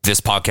This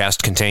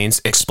podcast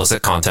contains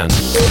explicit content.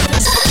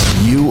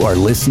 You are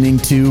listening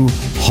to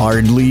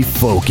Hardly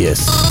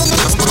Focused.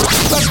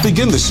 Let's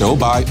begin the show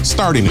by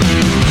starting it.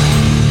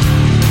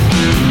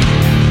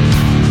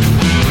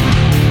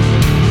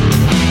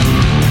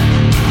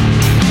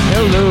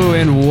 Hello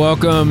and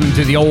welcome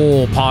to the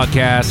old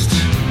podcast.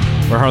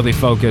 We're Hardly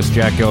Focused.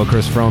 Jack Gill,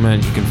 Chris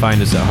Froman. You can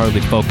find us at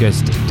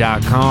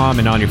hardlyfocused.com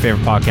and on your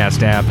favorite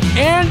podcast app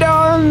and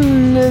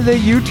on the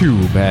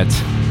YouTube at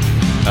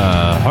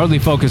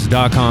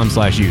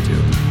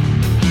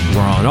hardlyfocused.com/YouTube.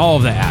 We're on all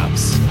of the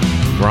apps.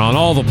 We're on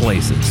all the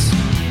places.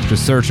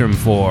 Just search them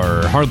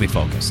for Hardly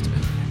Focused.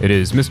 It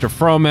is Mr.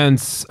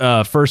 Froman's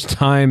first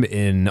time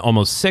in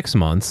almost 6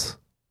 months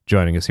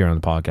joining us here on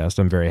the podcast.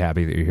 I'm very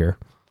happy that you're here.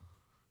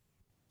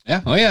 Yeah.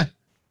 Oh, yeah.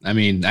 I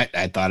mean,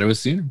 I thought it was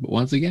sooner, but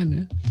once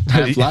again, yeah.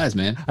 Time flies,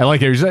 man. I like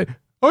how you say,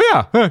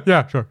 oh, yeah.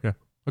 Yeah, sure. Yeah.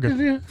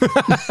 Okay.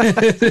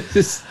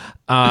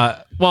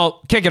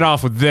 Well, kick it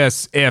off with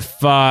this.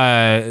 If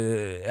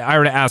I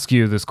were to ask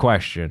you this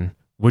question,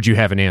 would you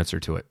have an answer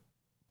to it?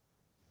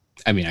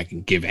 I mean, I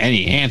can give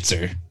any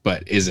answer,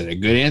 but is it a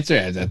good answer?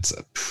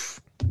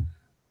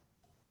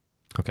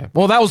 Okay.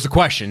 Well, that was the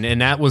question,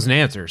 and that was an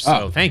answer.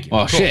 So thank you.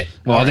 Well, cool. Shit.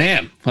 Well, all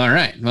damn. Right. All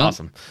right. Well,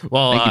 awesome.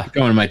 Well, thank you for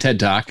going to my TED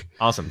Talk.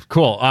 Awesome.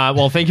 Cool.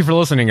 Well, thank you for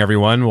listening,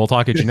 everyone. We'll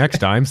talk at you next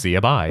time. See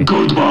ya. Bye.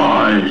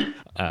 Goodbye.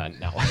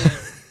 No.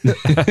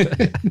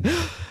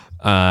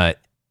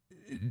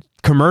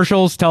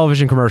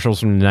 Television commercials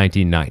from the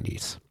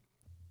 1990s.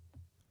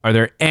 Are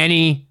there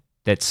any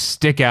that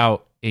stick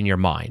out in your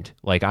mind?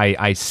 Like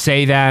I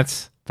say that,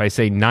 if I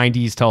say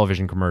 90s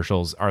television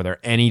commercials, are there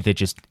any that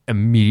just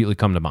immediately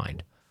come to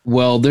mind?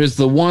 Well, there's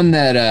the one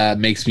that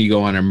makes me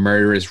go on a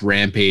murderous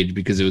rampage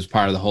because it was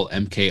part of the whole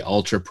MK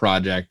Ultra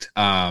project.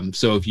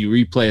 So if you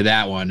replay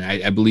that one,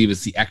 I believe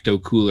it's the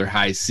Ecto Cooler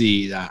High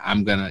C.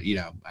 I'm gonna,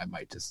 I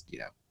might just,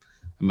 I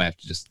might have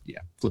to just,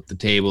 flip the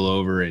table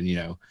over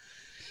and,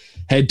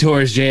 head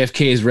towards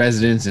JFK's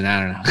residence, and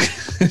I don't know.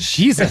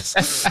 Jesus.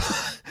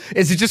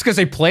 Is it just because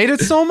they played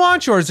it so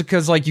much, or is it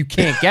because you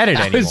can't get it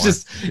anymore?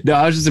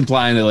 I was just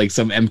implying that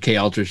some MK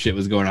Ultra shit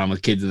was going on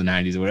with kids in the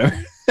 90s or whatever.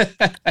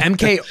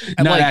 MK,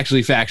 not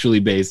actually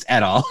factually based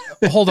at all.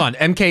 Hold on,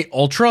 MK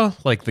Ultra,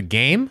 like the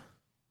game,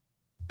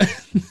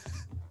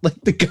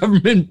 like the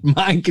government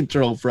mind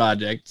control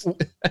project.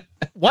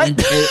 What?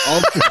 MK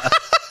Ultra.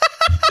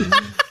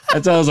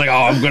 That's why I was like,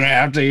 I'm gonna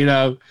have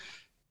to,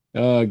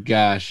 Oh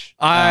gosh.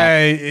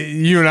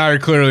 You and I are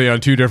clearly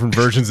on two different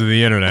versions of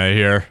the internet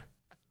here.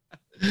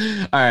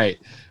 All right.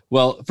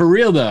 Well, for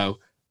real though,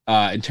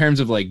 in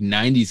terms of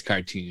 90s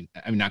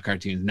not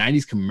cartoons,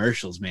 90s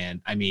commercials,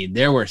 man. I mean,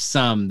 there were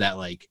some that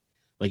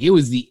it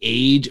was the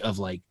age of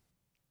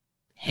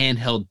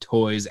handheld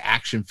toys,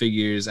 action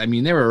figures. I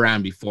mean, they were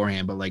around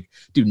beforehand, but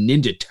dude,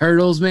 Ninja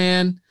Turtles,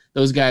 man,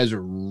 those guys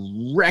were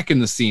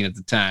wrecking the scene at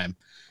the time.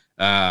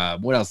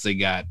 What else they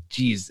got?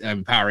 Jeez, I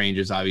mean, Power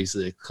Rangers,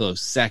 obviously a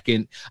close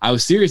second. I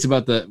was serious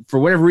about for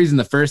whatever reason,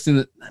 the first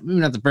thing maybe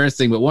not the first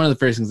thing, but one of the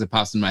first things that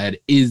pops in my head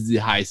is the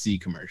High C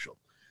commercial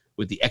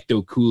with the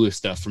Ecto Cooler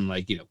stuff from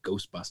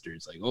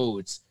Ghostbusters.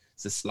 It's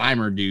the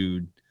Slimer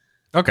dude.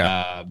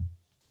 Okay.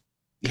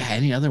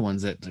 Any other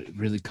ones that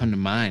really come to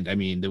mind? I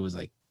mean, there was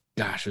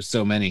there's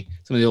so many.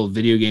 Some of the old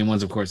video game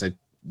ones, of course, I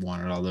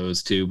wanted all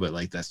those too,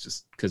 but that's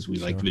just because we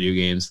like video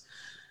games.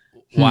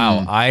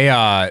 Wow.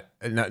 I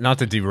not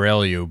to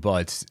derail you,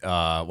 but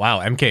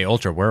wow, MK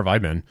Ultra, where have I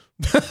been?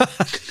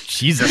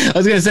 Jesus. I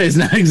was gonna say it's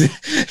not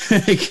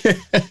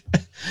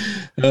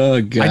oh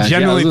god. I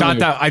genuinely thought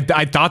that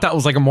I thought that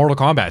was a Mortal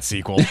Kombat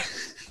sequel.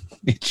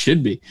 It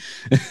should be.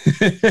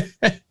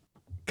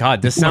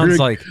 God, this sounds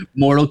like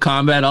Mortal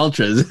Kombat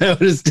Ultra. Is that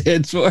what it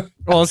stands for?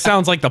 Well, it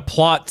sounds like the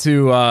plot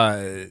to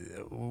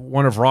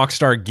one of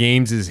Rockstar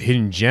Games'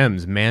 hidden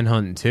gems,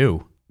 Manhunt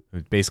 2.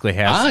 It basically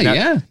has.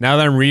 Now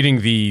that I'm reading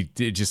the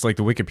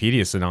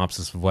Wikipedia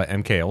synopsis of what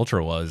MK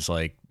Ultra was,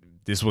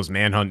 this was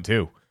Manhunt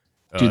 2.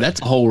 Dude, that's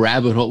a whole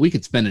rabbit hole. We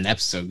could spend an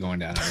episode going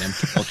down an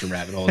MK Ultra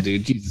rabbit hole,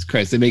 dude. Jesus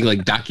Christ, they make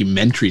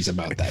documentaries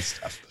about that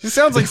stuff. It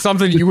sounds like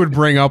something you would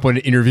bring up when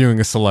interviewing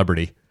a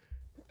celebrity.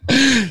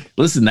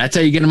 Listen, that's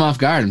how you get them off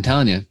guard. I'm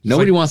telling you,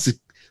 nobody wants to.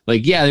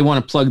 They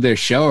want to plug their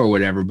show or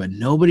whatever, but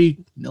nobody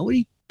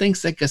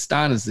thinks that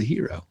Gaston is the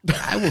hero.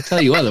 I will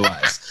tell you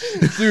otherwise.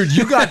 Dude,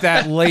 you got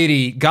that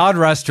lady, God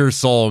rest her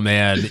soul,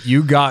 man.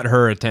 You got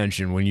her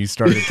attention when you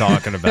started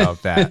talking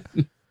about that.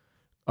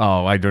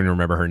 Oh, I don't even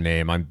remember her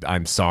name.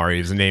 I'm sorry.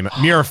 It was the name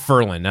Mira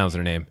Furlan. That was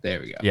her name.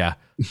 There we go. Yeah,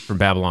 from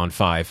Babylon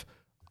 5.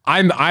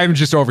 I'm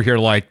just over here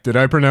did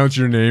I pronounce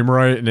your name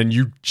right? And then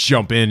you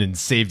jump in and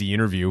save the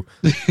interview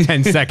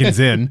 10 seconds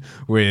in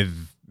with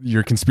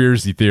your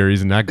conspiracy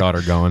theories, and that got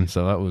her going.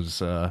 So that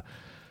was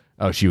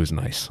she was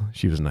nice.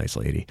 She was a nice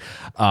lady.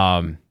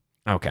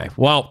 Okay.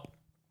 Well,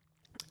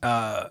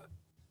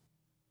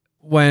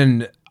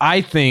 when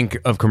I think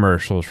of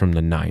commercials from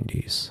the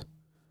 90s,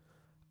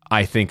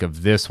 I think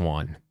of this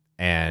one,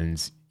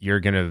 and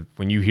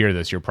when you hear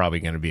this, you're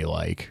probably gonna be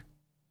like,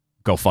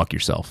 go fuck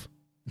yourself.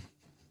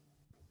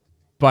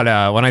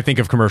 But when I think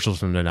of commercials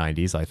from the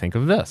 90s, I think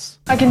of this.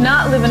 I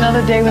cannot live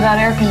another day without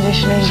air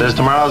conditioning. Says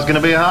tomorrow's gonna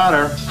be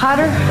hotter.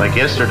 Hotter? Like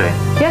yesterday.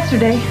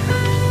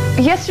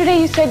 Yesterday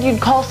you said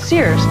you'd call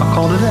Sears. I'll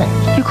call today.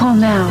 You call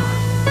now.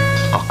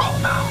 I'll call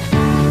now.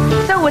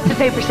 So what's the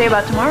paper say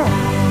about tomorrow?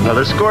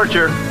 Another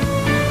scorcher.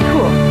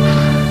 Cool.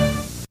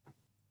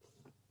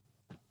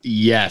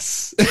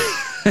 Yes.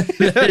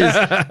 That is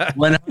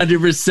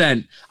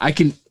 100%. I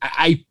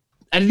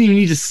didn't even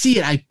need to see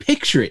it. I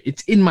picture it.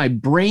 It's in my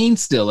brain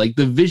still. Like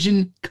the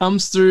vision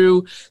comes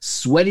through.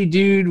 Sweaty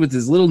dude with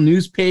his little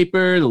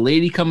newspaper. The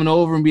lady coming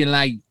over and being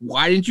like,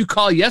 "Why didn't you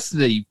call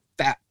yesterday, you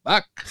fat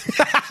fuck?"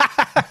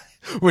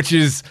 Which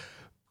is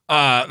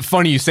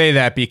funny you say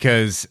that,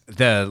 because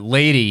the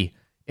lady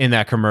in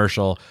that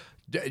commercial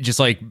just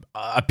like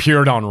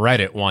appeared on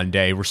Reddit one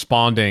day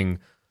responding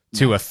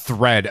to a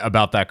thread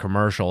about that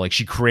commercial. Like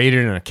she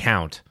created an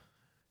account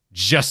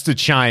just to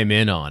chime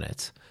in on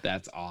it.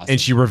 That's awesome.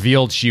 And she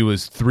revealed she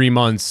was 3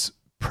 months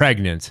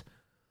pregnant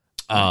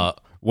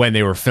when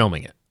they were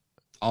filming it.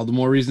 All the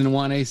more reason to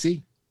want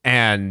AC.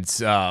 And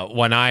now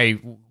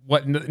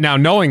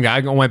knowing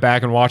that, I went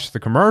back and watched the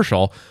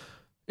commercial.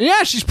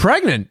 Yeah, she's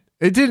pregnant.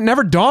 It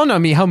never dawned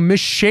on me how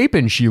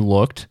misshapen she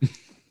looked.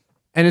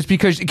 And it's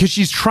because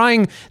she's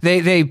trying.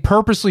 They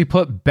purposely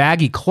put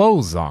baggy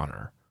clothes on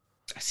her.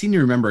 I seem to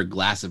remember a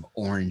glass of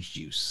orange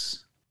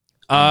juice.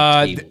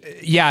 Yeah,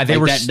 they like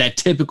were that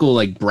typical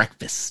like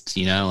breakfast,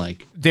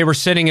 like they were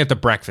sitting at the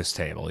breakfast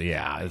table.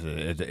 Yeah,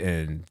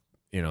 and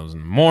it was in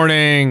the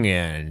morning,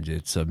 and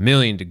it's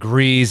 1,000,000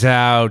 degrees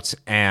out,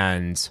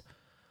 and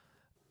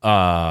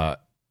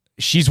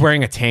she's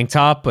wearing a tank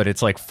top, but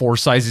it's like 4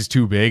 sizes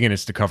too big, and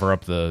it's to cover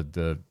up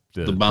the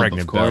bump,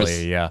 pregnant of course.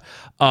 belly. Yeah,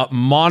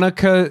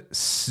 Monica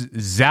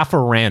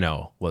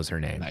Zaffarano was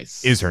her name.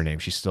 Nice. Is her name?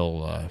 She's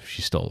still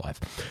alive.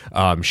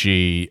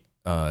 She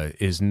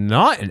is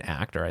not an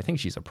actor. I think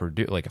she's a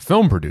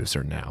film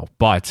producer now.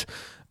 But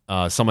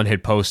someone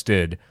had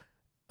posted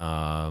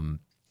on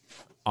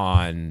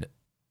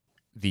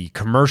the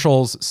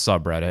commercials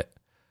subreddit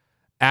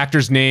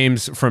actors'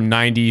 names from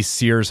 90s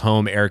Sears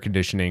home air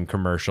conditioning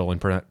commercial, in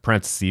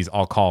parentheses,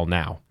 I'll call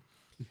now.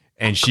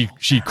 And she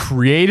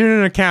created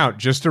an account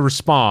just to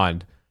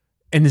respond,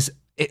 and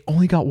it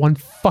only got 1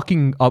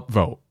 fucking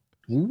upvote.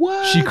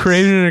 What? She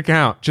created an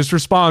account, just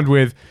respond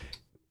with,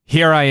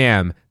 "Here I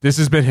am. This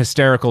has been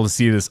hysterical to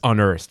see this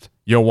unearthed.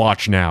 You'll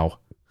watch now."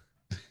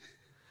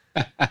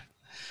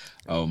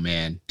 Oh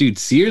man, dude,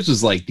 Sears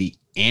was like the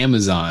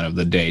Amazon of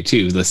the day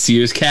too. The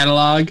Sears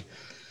catalog,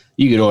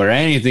 you could order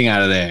anything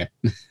out of there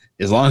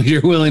as long as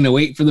you're willing to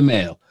wait for the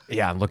mail.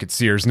 Yeah, look at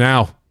Sears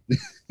now.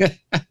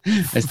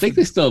 I think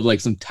they still have like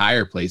some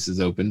tire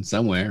places open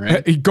somewhere,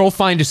 right? Go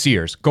find a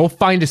Sears. Go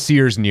find a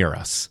Sears near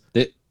us.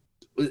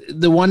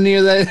 The one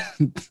near the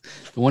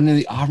one near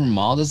the Auburn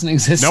Mall doesn't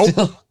exist. Nope.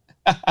 Still.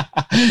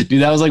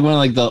 Dude, that was like one of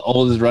like the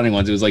oldest running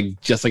ones. It was like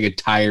just like a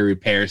tire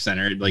repair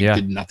center. It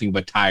did nothing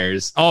but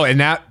tires. Oh, and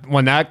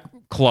when that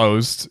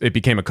closed, it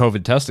became a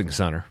COVID testing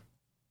center.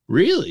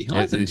 Really? Oh,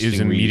 It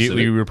was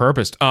immediately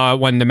repurposed.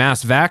 When the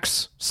mass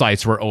vax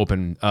sites were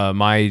open,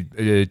 my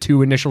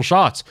 2 initial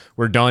shots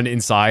were done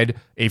inside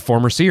a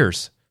former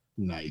Sears.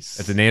 Nice.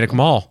 At the Natick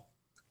Mall.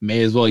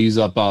 May as well use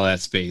up all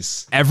that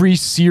space. Every Every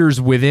Sears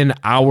within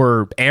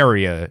our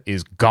area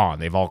is gone.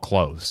 They've all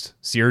closed.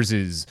 Sears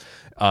is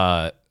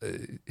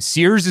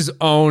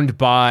owned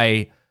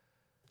by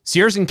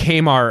Sears and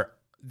Kmart.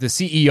 The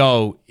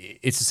CEO,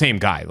 it's the same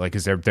guy,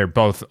 because they're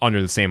both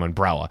under the same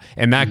umbrella,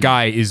 and that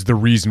guy is the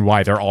reason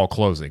why they're all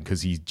closing,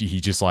 because he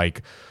just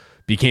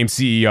became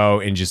CEO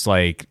and just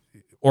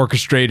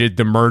orchestrated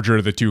the merger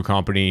of the 2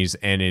 companies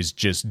and is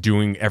just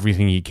doing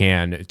everything he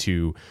can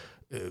to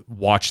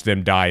watch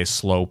them die a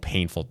slow,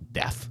 painful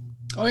death.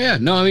 Oh yeah,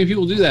 no, I mean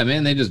people do that,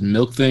 man. They just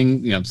milk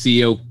thing.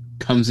 CEO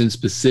comes in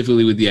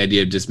specifically with the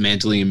idea of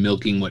dismantling and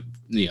milking what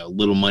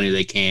little money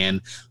they can,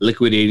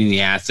 liquidating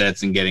the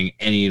assets and getting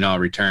any and all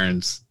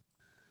returns,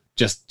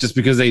 just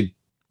because they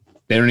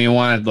don't even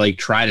want to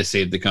try to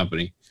save the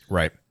company.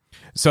 Right.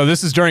 So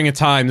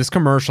this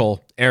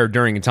commercial aired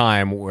during a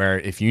time where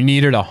if you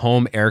needed a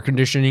home air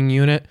conditioning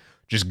unit,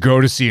 just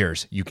go to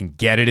Sears. You can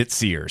get it at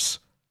Sears.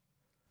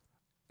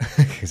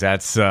 Because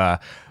that's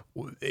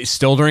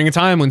still during a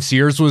time when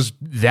Sears was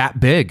that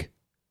big.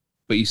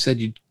 But you said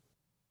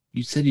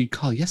you'd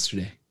call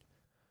yesterday.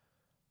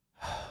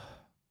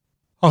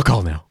 I'll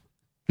call now.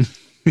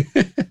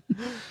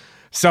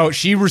 So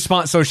she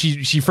responds. So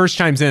she first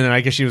chimes in, and I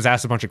guess she was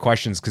asked a bunch of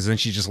questions, because then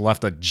she just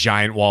left a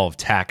giant wall of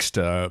text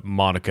to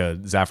Monica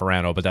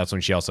Zaffarano. But that's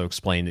when she also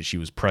explained that she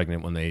was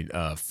pregnant when they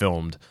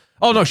filmed.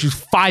 Oh no, she was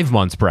 5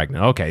 months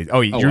pregnant. Okay.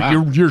 Oh,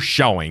 you're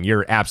showing.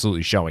 You're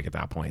absolutely showing at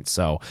that point.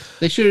 So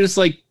they should have just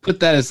put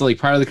that as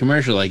part of the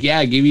commercial.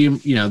 Yeah, give you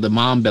the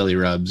mom belly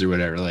rubs or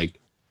whatever.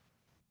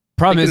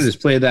 Problem is,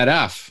 just played that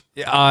off.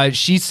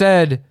 She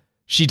said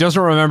she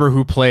doesn't remember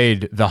who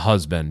played the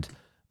husband.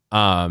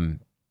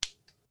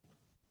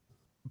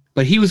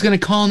 But he was going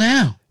to call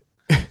now.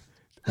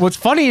 What's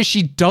funny is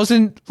she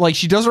doesn't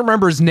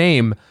remember his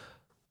name,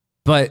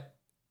 but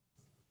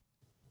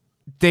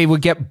they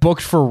would get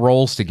booked for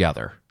roles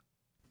together.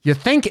 You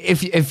think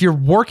if you're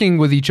working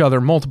with each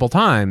other multiple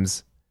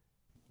times,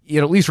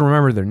 you'd at least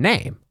remember their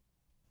name.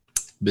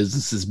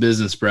 Business is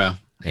business, bro.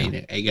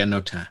 Ain't got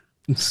no time.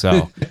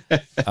 So,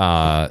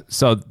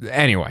 so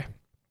anyway,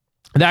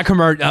 that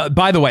commercial.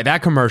 By the way,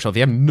 that commercial. If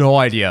you have no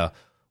idea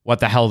what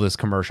the hell this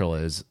commercial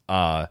is,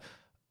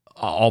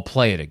 I'll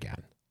play it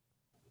again.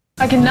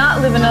 I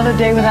cannot live another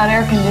day without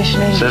air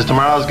conditioning. Says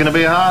tomorrow's gonna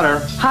be hotter.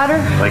 Hotter?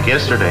 Like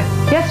yesterday.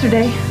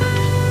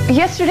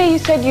 Yesterday you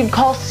said you'd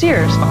call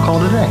Sears. I'll call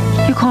today.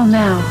 You call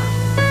now.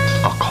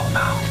 I'll call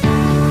now.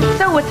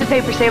 So what's the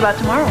paper say about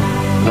tomorrow?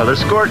 Another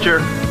scorcher.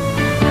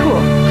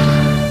 Cool.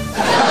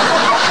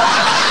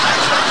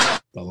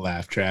 The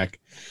laugh track.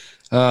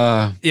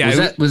 Yeah,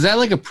 was that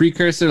like a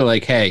precursor to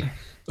like, hey,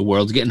 the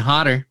world's getting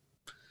hotter?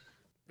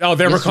 Oh,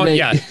 they were Yesterday-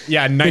 yeah.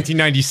 In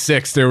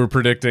 1996, they were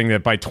predicting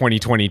that by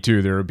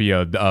 2022 there would be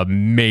a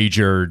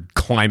major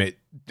climate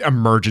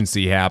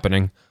emergency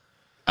happening.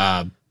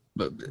 But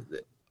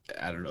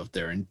I don't know if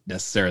they're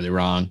necessarily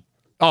wrong.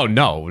 Oh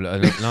no,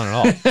 not at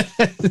all.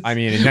 I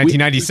mean, in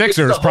 1996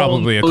 there was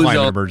probably a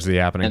climate emergency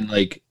happening, and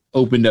like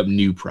opened up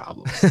new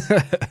problems.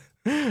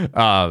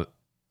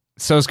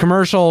 So his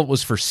commercial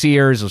was for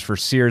Sears. It was for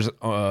Sears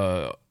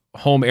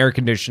home air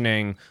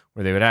conditioning,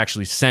 where they would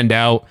actually send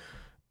out,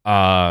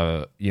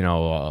 a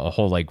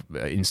whole like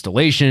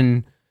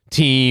installation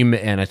team,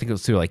 and I think it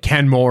was through like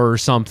Kenmore or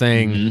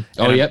something.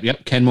 Mm-hmm. Oh,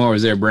 yep. Kenmore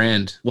was their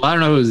brand. Well, I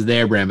don't know if it was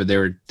their brand, but they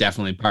were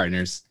definitely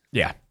partners.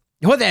 Yeah.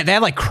 Well, they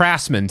had like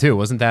Craftsman too,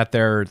 wasn't that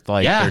their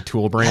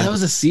tool brand? Yeah, that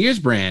was a Sears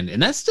brand,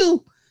 and that's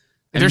still.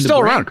 They're still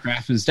around.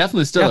 Craftsman's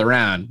definitely still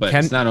around, but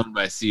it's not owned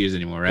by Sears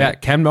anymore, right? Yeah,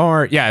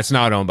 Kenmore. Yeah, it's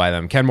not owned by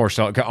them. Kenmore.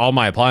 All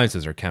my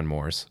appliances are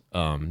Kenmore's.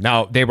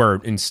 Now they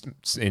were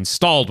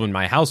installed when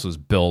my house was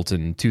built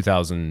in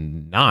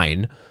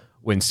 2009,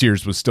 when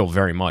Sears was still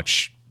very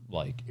much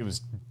like it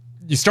was.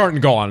 He's starting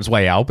to go on his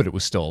way out, but it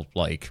was still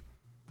like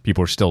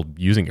people were still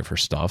using it for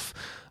stuff.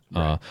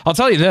 Right. I'll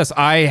tell you this: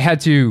 I had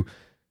to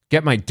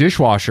get my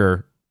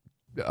dishwasher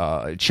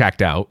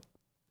checked out,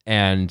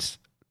 and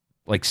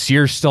like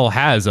Sears still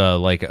has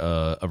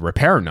a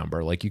repair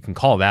number. Like you can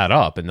call that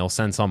up and they'll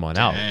send someone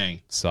out.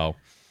 So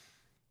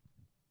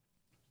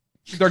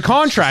they're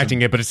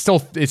contracting it, but it's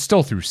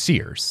still through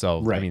Sears.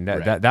 So I mean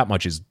that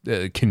much is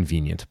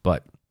convenient,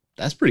 but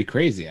that's pretty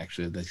crazy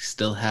actually. They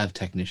still have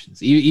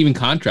technicians, even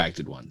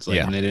contracted ones.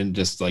 Like, and they didn't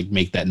just like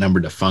make that number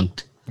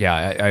defunct. Yeah.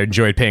 I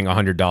enjoyed paying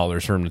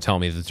 $100 for him to tell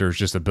me that there's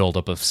just a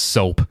buildup of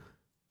soap.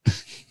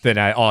 Then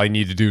all I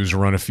need to do is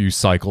run a few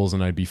cycles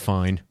and I'd be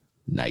fine.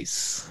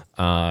 Nice.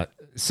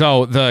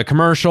 So the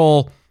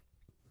commercial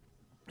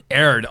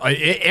aired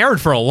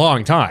for a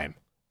long time.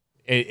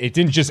 It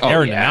didn't just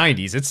air in the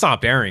 90s. It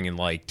stopped airing in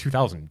like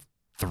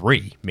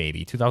 2003,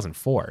 maybe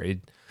 2004.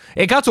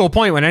 It got to a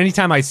point when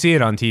anytime I see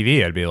it on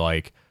TV, I'd be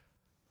like,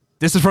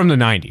 this is from the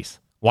 90s.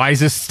 Why is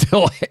this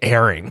still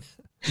airing?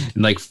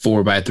 In like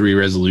 4:3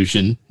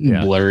 resolution,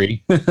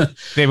 blurry.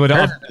 They would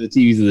the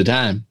TVs of the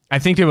time. I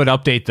think they would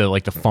update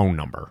the phone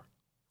number.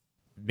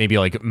 Maybe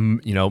like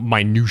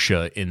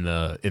minutia in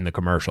the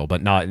commercial,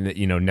 but not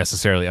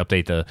necessarily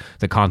update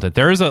the content.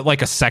 There is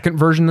a second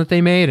version that they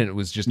made, and it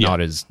was just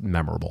not as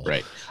memorable.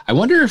 Right. I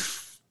wonder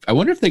if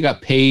they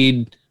got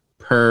paid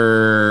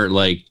per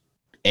like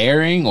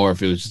airing, or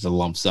if it was just a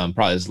lump sum.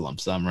 Probably just a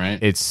lump sum, right?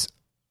 It's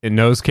in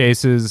those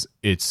cases,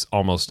 it's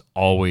almost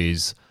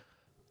always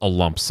a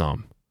lump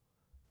sum,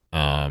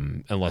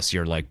 unless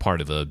you're like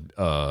part of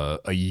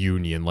a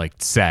union like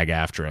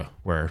SAG-AFTRA,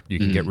 where you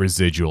can get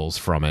residuals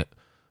from it.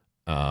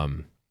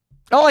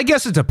 I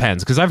guess it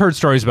depends, because I've heard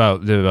stories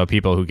about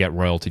people who get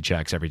royalty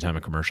checks every time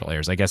a commercial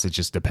airs. I guess it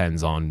just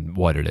depends on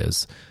what it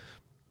is.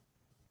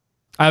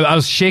 I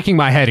was shaking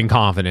my head in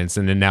confidence,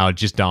 and then now it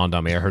just dawned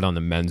on me. I heard on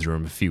the Men's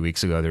Room a few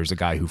weeks ago, there was a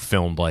guy who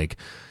filmed like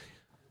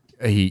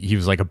he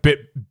was like a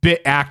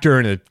bit actor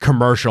in a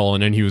commercial,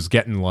 and then he was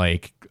getting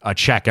like a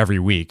check every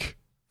week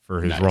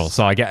for his role.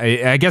 So I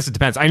guess it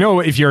depends. I know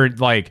if you're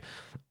like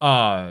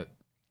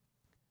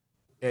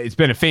it's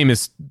been a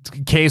famous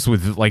case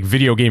with like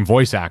video game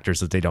voice actors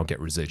that they don't get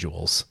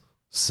residuals.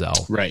 So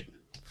right.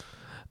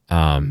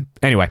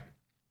 Anyway,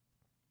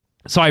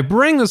 so I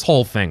bring this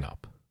whole thing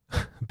up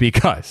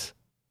because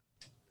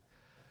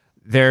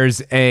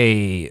there's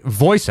a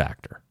voice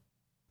actor.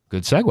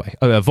 Good segue.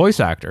 A voice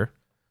actor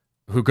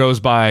who goes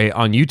by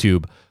on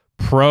YouTube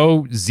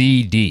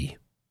ProZD.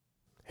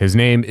 His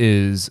name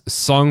is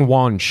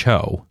Sungwon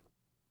Cho,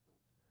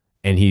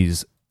 and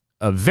he's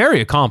a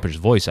very accomplished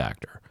voice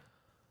actor.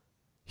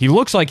 He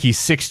looks like he's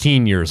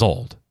 16 years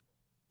old,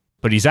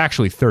 but he's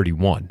actually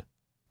 31.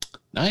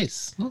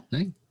 Nice. Well,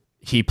 hey.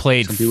 He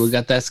played. Some people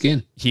got that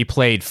skin. He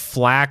played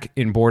Flack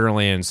in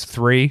Borderlands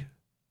 3.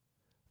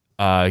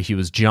 He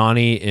was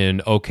Johnny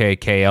in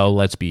OKKO,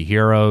 Let's Be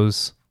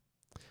Heroes.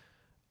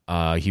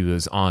 He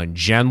was on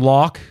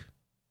Genlock,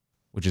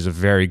 which is a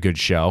very good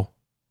show,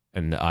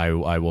 and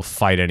I will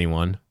fight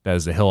anyone. That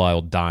is the hill I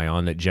will die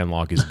on, that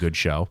Genlock is a good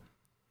show.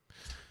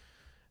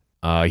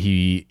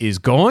 He is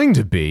going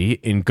to be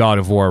in God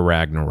of War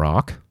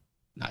Ragnarok.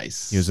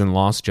 Nice. He was in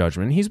Lost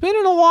Judgment. He's been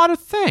in a lot of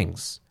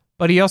things,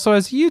 but he also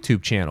has a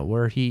YouTube channel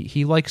where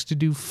he likes to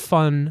do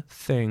fun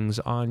things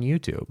on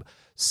YouTube.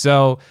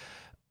 So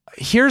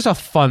here's a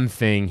fun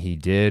thing he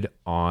did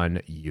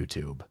on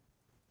YouTube.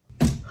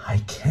 I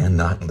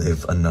cannot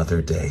live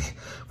another day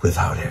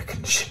without air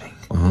conditioning.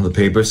 Well, the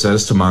paper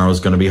says tomorrow's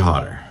going to be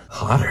hotter.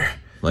 Hotter?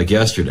 Like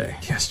yesterday.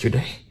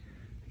 Yesterday?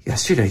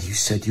 Yesterday you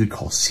said you'd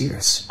call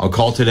Sears. I'll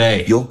call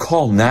today. You'll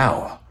call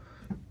now.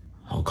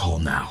 I'll call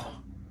now.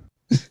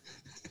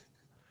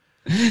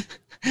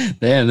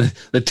 Damn,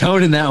 the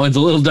tone in that one's a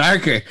little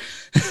darker.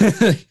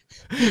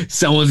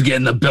 Someone's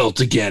getting the belt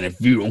again if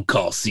you don't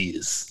call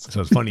Sears.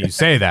 So it's funny you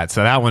say that.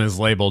 So that one is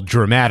labeled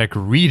dramatic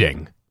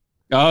reading.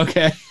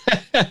 Okay.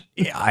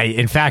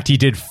 In fact, he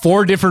did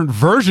 4 different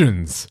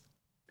versions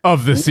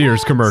of the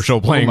Sears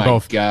commercial, playing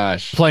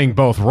playing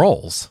both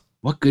roles.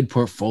 What good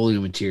portfolio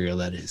material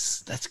that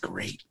is. That's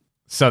great.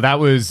 So that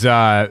was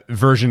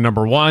version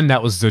number 1.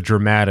 That was the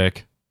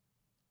dramatic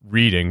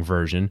reading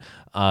version.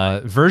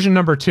 Version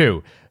number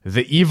 2,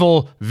 the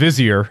evil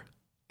vizier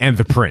and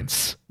the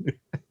prince.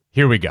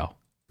 Here we go.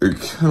 I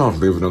cannot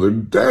live another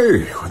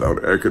day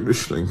without air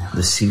conditioning.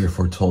 The seer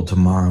foretold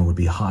tomorrow would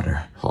be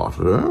hotter.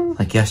 Hotter?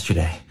 Like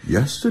yesterday.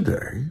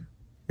 Yesterday?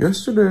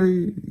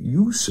 Yesterday,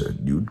 you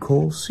said you'd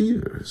call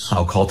Sears.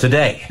 I'll call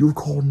today. You'll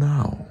call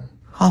now.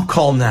 I'll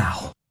call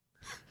now.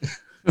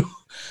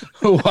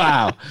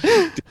 Wow.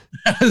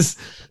 That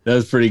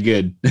was pretty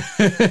good.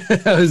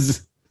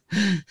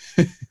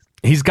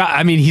 He's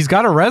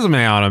got a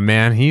resume on him,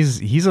 man.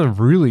 He's a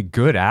really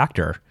good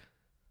actor.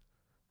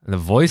 And the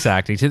voice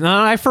acting too. When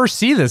I first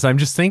see this, I'm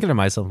just thinking to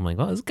myself, I'm like,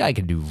 well, this guy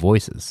can do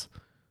voices.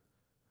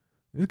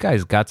 This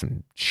guy's got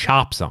some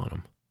chops on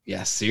him.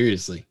 Yeah,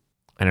 seriously.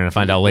 And then I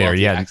find out later,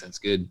 yeah, accent's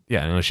good.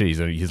 Yeah, no shit.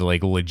 He's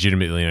like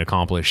legitimately an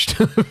accomplished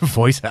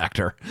voice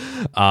actor.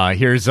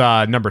 Here's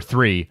number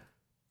 3,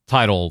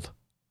 titled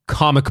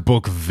 "Comic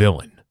Book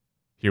Villain."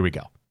 Here we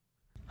go.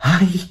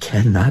 I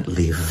cannot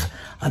live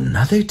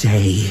another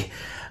day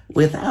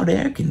without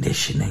air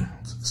conditioning.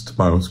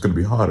 Tomorrow's gonna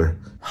be hotter.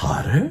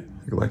 Hotter?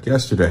 Like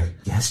yesterday.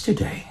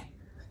 Yesterday,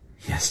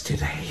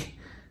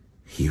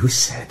 you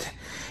said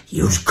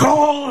you'd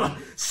call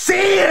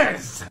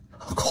Sears.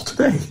 I'll call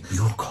today.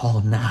 You'll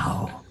call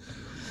now.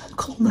 I'll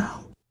call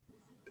now.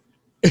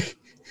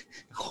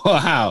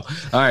 Wow.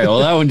 All right. Well,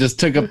 that one just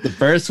took up the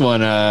first one.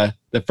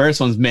 The first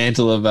one's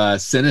mantle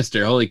of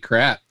sinister. Holy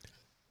crap.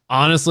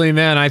 Honestly,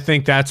 man, I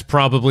think that's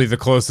probably the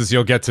closest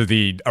you'll get to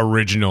the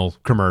original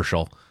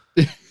commercial.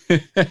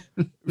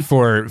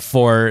 for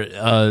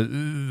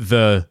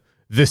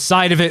the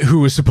side of it who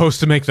was supposed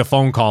to make the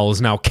phone call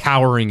is now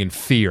cowering in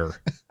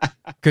fear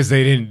because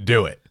they didn't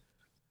do it.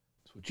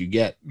 That's what you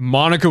get.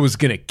 Monica was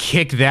going to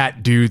kick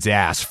that dude's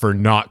ass for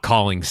not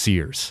calling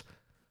Sears.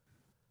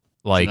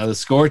 Like, another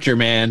scorcher,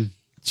 man.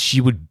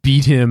 She would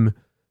beat him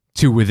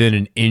to within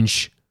an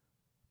inch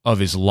of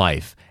his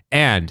life.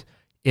 And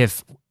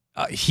if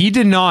he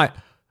did not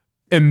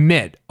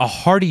emit a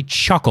hearty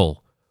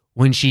chuckle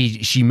when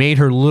she made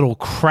her little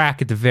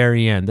crack at the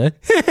very end,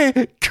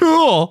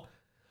 cool.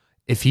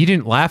 If he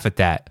didn't laugh at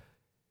that,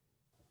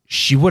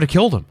 she would have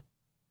killed him.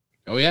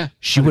 Oh yeah, 100%.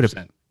 She would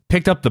have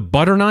picked up the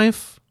butter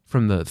knife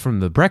from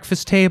the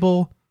breakfast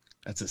table.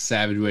 That's a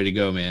savage way to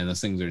go, man.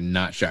 Those things are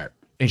not sharp.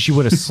 And she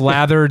would have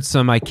slathered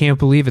some "I can't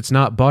believe it's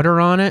not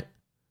butter" on it.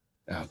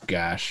 Oh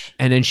gosh.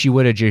 And then she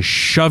would have just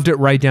shoved it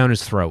right down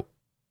his throat.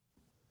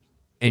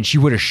 And she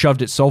would have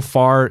shoved it so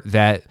far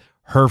that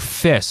her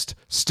fist,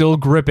 still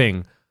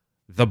gripping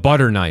the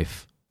butter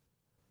knife,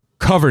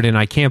 covered in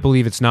 "I can't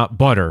believe it's not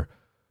butter,"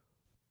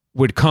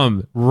 would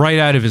come right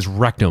out of his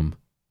rectum.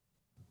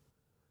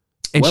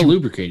 And well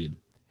lubricated.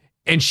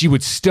 And she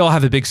would still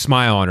have a big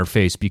smile on her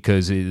face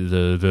because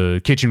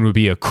the kitchen would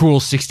be a cool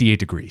 68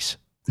 degrees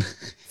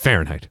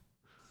Fahrenheit.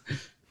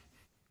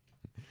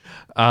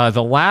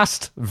 The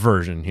last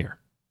version here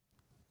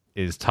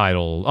is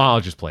titled... I'll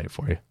just play it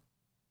for you.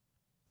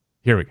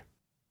 Here we go.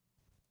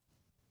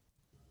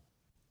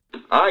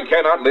 I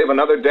cannot live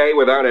another day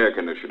without air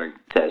conditioning.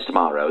 Says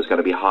tomorrow is going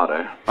to be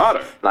hotter.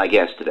 Hotter? Like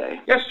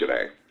yesterday.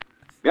 Yesterday?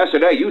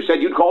 Yesterday you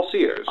said you'd call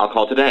Sears. I'll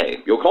call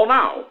today. You'll call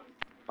now.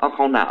 I'll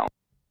call now.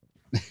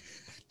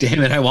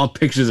 Damn it, I want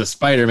pictures of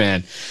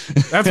Spider-Man.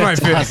 That's my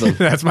awesome.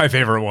 That's my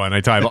favorite one.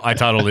 I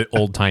titled it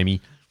Old Timey.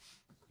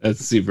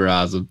 That's super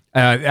awesome.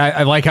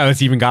 I like how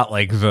it's even got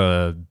like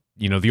the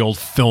old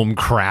film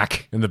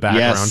crack in the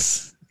background.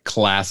 Yes,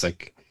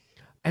 classic.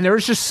 And there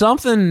was just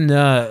something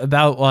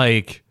about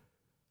like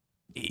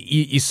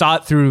you saw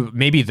it through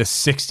maybe the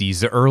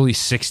 60s, the early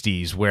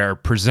 60s, where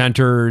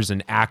presenters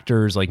and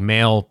actors, like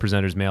male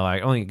presenters,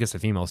 I guess the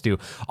females do,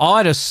 all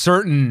had a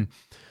certain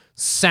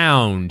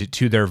sound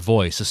to their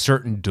voice, a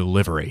certain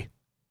delivery.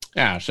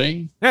 Yeah,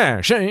 see?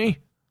 Yeah, see?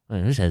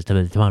 Well, it says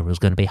tomorrow's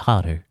going to be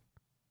hotter.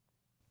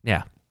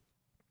 Yeah.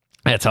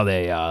 That's how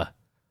they, I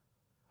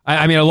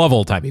love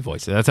old-timey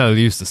voices. That's how they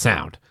used to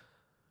sound.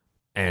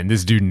 And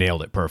this dude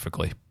nailed it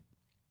perfectly.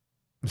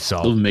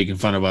 So they'll be making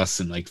fun of us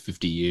in like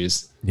 50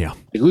 years. Yeah.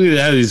 Like, look at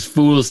how these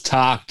fools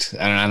talked.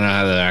 I don't know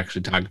how they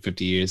actually talked in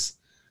 50 years.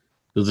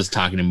 He'll just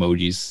talk in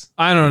emojis.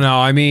 I don't know.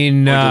 I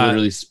mean,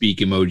 literally speak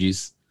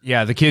emojis.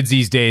 Yeah, the kids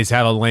these days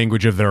have a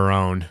language of their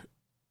own,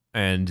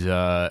 and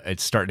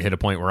it's starting to hit a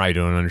point where I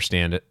don't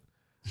understand it.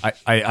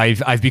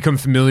 I've become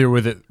familiar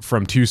with it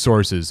from two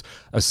sources: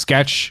 a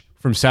sketch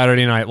from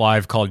Saturday Night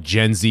Live called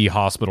Gen Z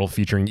Hospital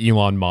featuring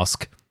Elon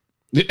Musk,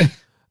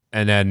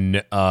 and then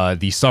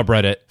the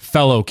subreddit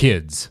Fellow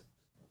Kids.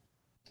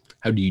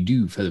 How do you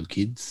do, fellow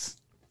kids?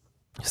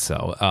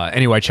 So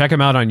anyway, check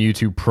him out on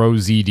YouTube.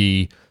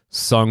 ProZD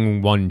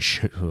Sung Won.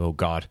 Oh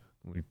God,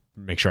 let me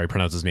make sure I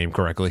pronounce his name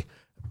correctly,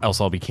 else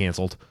I'll be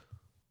canceled.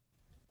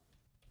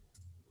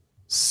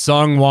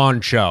 Sung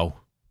Won Cho.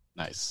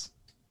 Nice.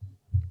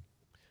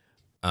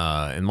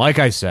 And like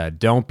I said,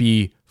 don't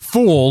be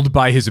fooled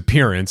by his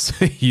appearance.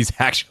 He's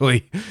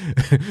actually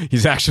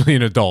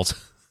an adult.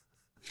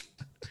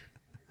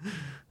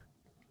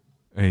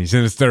 And he's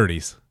in his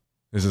 30s.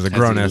 This is a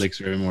grown ass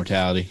elixir of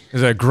immortality.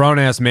 This is a grown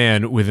ass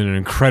man with an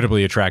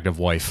incredibly attractive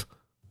wife.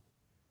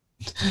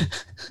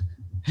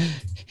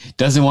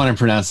 Doesn't want to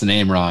pronounce the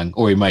name wrong,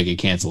 or he might get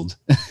canceled.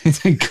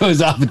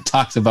 Goes off and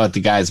talks about the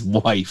guy's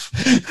wife.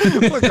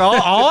 Look,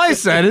 all I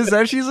said is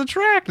that she's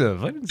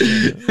attractive. I didn't say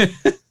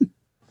that.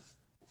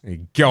 Hey,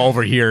 go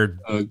over here.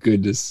 Oh,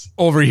 goodness.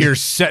 Over here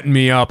setting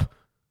me up.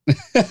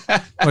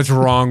 What's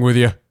wrong with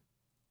you?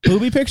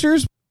 Booby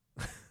pictures?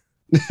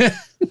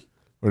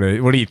 What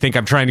do you think?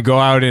 I'm trying to go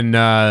out and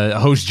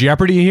host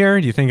Jeopardy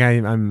here? Do you think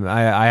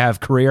I have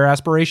career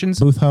aspirations?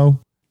 Booth hoe?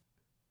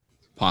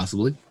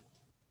 Possibly.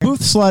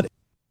 Booth slut?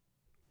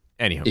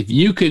 Anyhow. If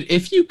you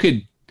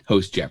could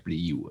host Jeopardy,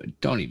 you would.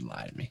 Don't even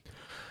lie to me.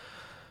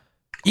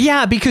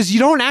 Yeah, because you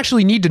don't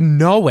actually need to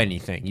know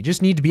anything. You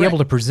just need to be able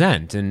to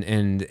present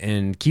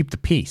and keep the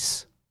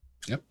peace.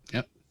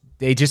 Yep.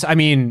 They just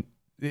happen,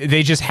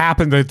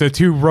 the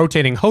two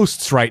rotating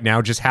hosts right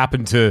now just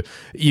happen to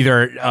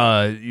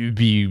either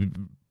be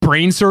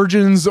brain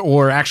surgeons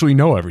or actually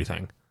know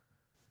everything.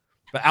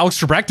 But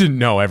Alex Trebek didn't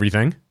know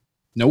everything.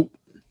 Nope.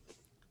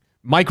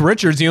 Mike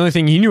Richards, the only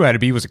thing he knew how to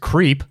be was a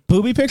creep.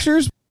 Booby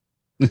pictures?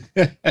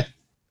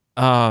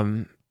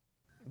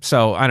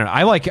 So I don't know.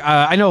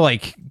 I know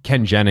like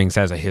Ken Jennings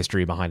has a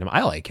history behind him.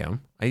 I like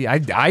him.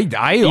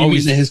 I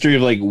always the history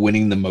of like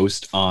winning the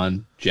most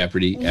on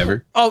Jeopardy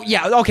ever. Oh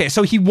yeah. Okay.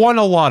 So he won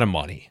a lot of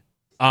money.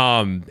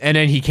 And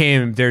then he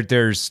came there.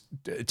 There's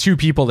two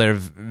people that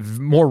have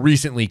more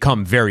recently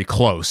come very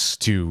close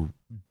to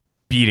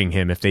beating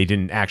him if they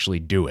didn't actually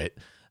do it.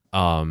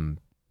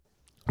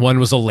 One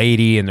was a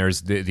lady, and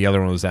there's the other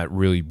one was that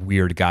really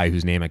weird guy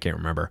whose name I can't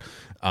remember.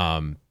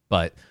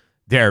 But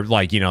they're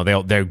like,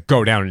 they'll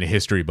go down in the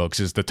history books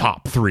as the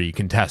top three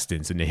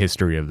contestants in the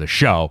history of the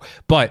show.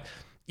 But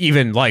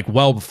even like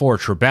well before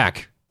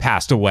Trebek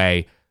passed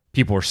away,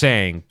 people were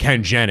saying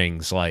Ken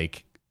Jennings,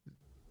 like,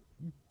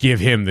 give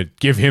him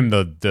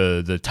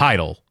the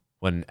title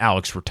when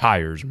Alex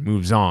retires,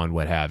 moves on,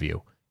 what have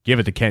you. Give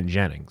it to Ken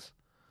Jennings.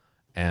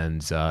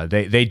 And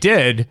they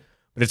did,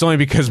 but it's only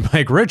because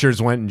Mike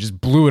Richards went and just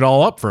blew it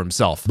all up for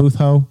himself. Booth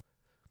hoe.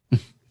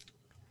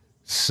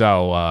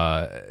 So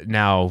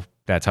now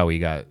that's how we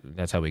got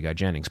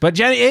Jennings. But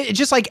it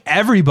just like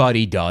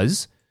everybody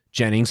does.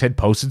 Jennings had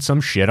posted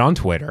some shit on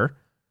Twitter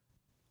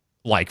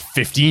like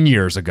 15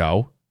 years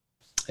ago.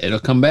 It'll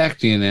come back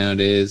to you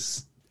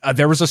nowadays.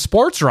 There was a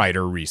sports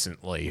writer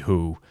recently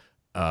who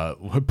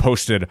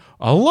posted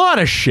a lot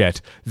of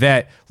shit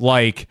that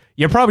like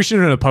you probably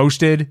shouldn't have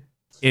posted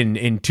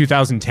in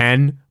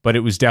 2010, but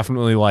it was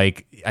definitely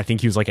like, I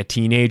think he was like a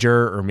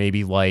teenager or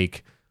maybe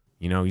like,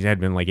 he had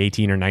been like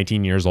 18 or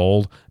 19 years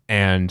old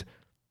and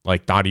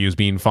like thought he was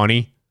being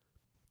funny.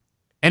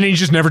 And he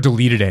just never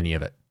deleted any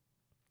of it.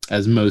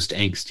 As most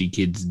angsty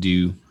kids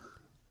do.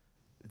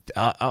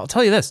 I'll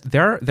tell you this.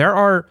 There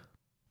are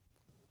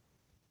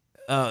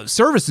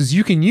services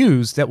you can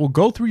use that will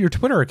go through your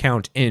Twitter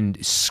account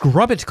and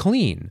scrub it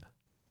clean,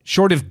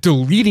 short of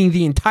deleting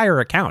the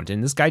entire account.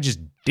 And this guy just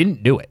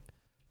didn't do it.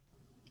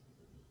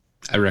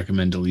 I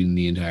recommend deleting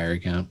the entire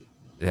account.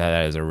 Yeah,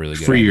 that is a really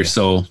good Free idea. your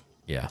soul.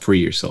 Yeah. Free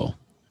your soul.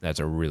 That's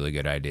a really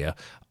good idea.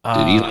 Dude,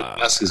 Elon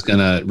Musk is going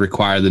to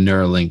require the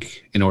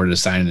Neuralink in order to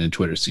sign into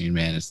Twitter soon,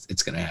 man.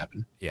 It's going to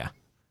happen. Yeah.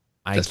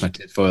 That's my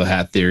tinfoil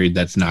hat theory.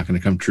 That's not going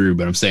to come true,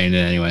 but I'm saying it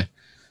anyway.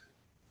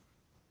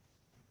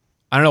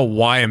 I don't know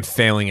why I'm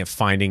failing at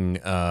finding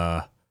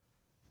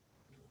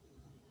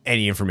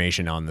any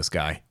information on this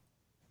guy.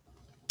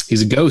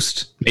 He's a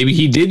ghost. Maybe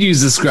he did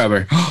use the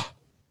scrubber.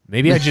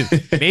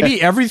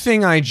 Maybe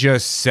everything I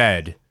just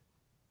said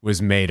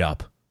was made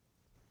up.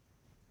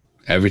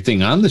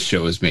 Everything on the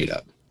show is made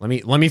up. Let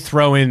me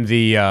throw in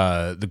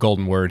the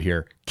golden word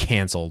here.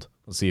 Canceled.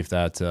 Let's see if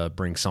that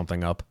brings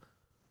something up.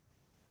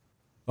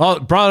 Well,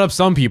 it brought up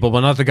some people, but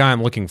not the guy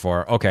I'm looking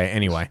for. Okay,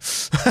 anyway.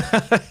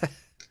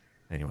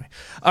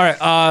 All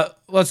right,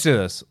 let's do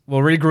this.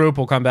 We'll regroup.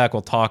 We'll come back.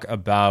 We'll talk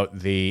about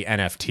the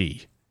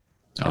NFT.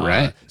 All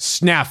right.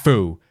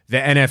 Snafu, the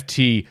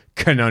NFT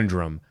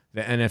conundrum,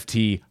 the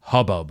NFT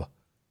hubbub,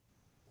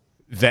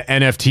 the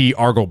NFT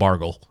argle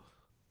bargle.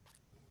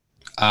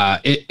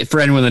 For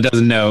anyone that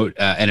doesn't know,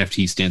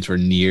 NFT stands for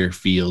near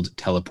field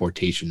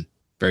teleportation.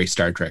 Very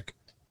Star Trek.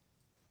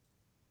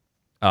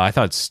 I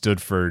thought it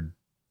stood for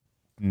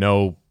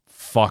no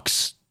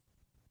fucks.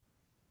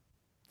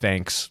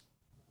 Thanks.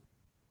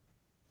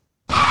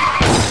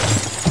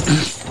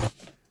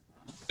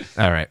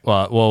 All right.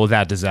 Well, with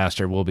that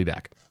disaster, we'll be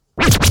back.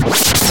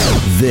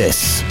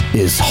 This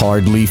is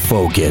Hardly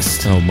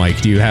Focused. Oh, Mike,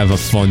 do you have a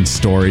fun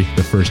story?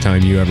 The first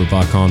time you ever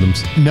bought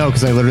condoms? No,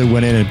 because I literally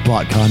went in and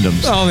bought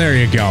condoms. Oh, there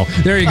you go.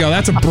 There you go.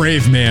 That's a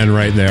brave man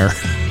right there.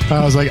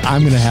 I was like,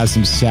 I'm going to have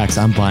some sex.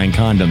 I'm buying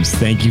condoms.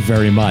 Thank you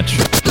very much.